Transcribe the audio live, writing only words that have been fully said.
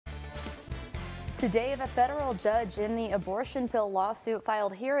Today, the federal judge in the abortion pill lawsuit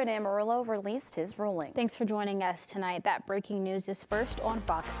filed here in Amarillo released his ruling. Thanks for joining us tonight. That breaking news is first on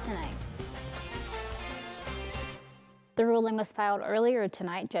Fox Tonight. The ruling was filed earlier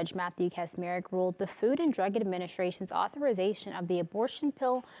tonight. Judge Kacsmaryk ruled the Food and Drug Administration's authorization of the abortion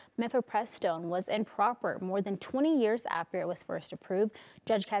pill mifepristone was improper more than 20 years after it was first approved.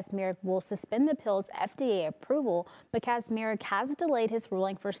 Judge Kacsmaryk will suspend the pill's FDA approval, but Kacsmaryk has delayed his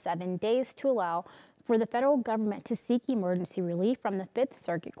ruling for 7 days to allow for the federal government to seek emergency relief from the Fifth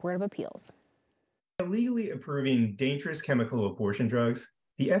Circuit Court of Appeals. Illegally approving dangerous chemical abortion drugs,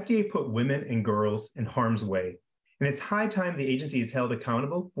 the FDA put women and girls in harm's way. And it's high time the agency is held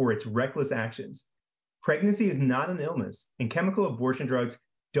accountable for its reckless actions. Pregnancy is not an illness, and chemical abortion drugs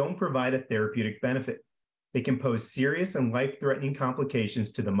don't provide a therapeutic benefit. They can pose serious and life-threatening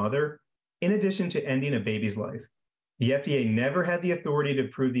complications to the mother, in addition to ending a baby's life. The FDA never had the authority to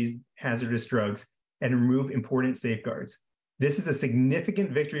approve these hazardous drugs and remove important safeguards. This is a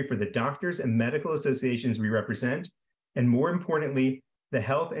significant victory for the doctors and medical associations we represent, and more importantly, the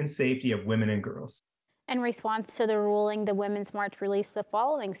health and safety of women and girls. In response to the ruling, the Women's March released the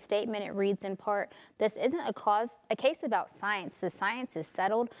following statement. It reads in part, "This isn't a case about science. The science is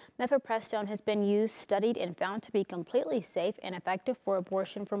settled. Mifepristone has been used, studied, and found to be completely safe and effective for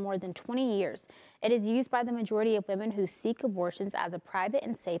abortion for more than 20 years. It is used by the majority of women who seek abortions as a private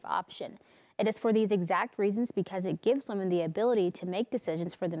and safe option. It is for these exact reasons, because it gives women the ability to make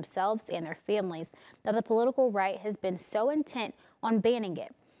decisions for themselves and their families, that the political right has been so intent on banning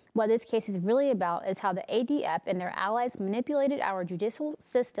it. What this case is really about is how the ADF and their allies manipulated our judicial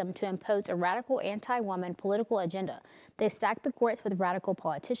system to impose a radical anti-woman political agenda. They stacked the courts with radical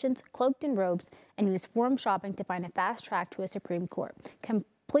politicians cloaked in robes and used forum shopping to find a fast track to a Supreme Court,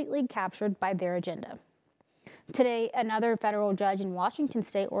 completely captured by their agenda." Today, another federal judge in Washington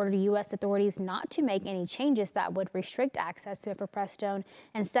state ordered U.S. authorities not to make any changes that would restrict access to mifepristone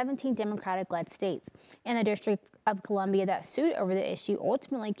in 17 Democratic-led states. In the District of Columbia that sued over the issue,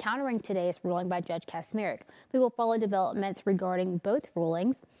 ultimately countering today's ruling by Judge Kacsmaryk. We will follow developments regarding both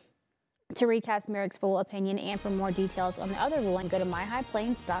rulings. To read Kacsmaryk's full opinion and for more details on the other ruling, go to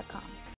myhighplains.com.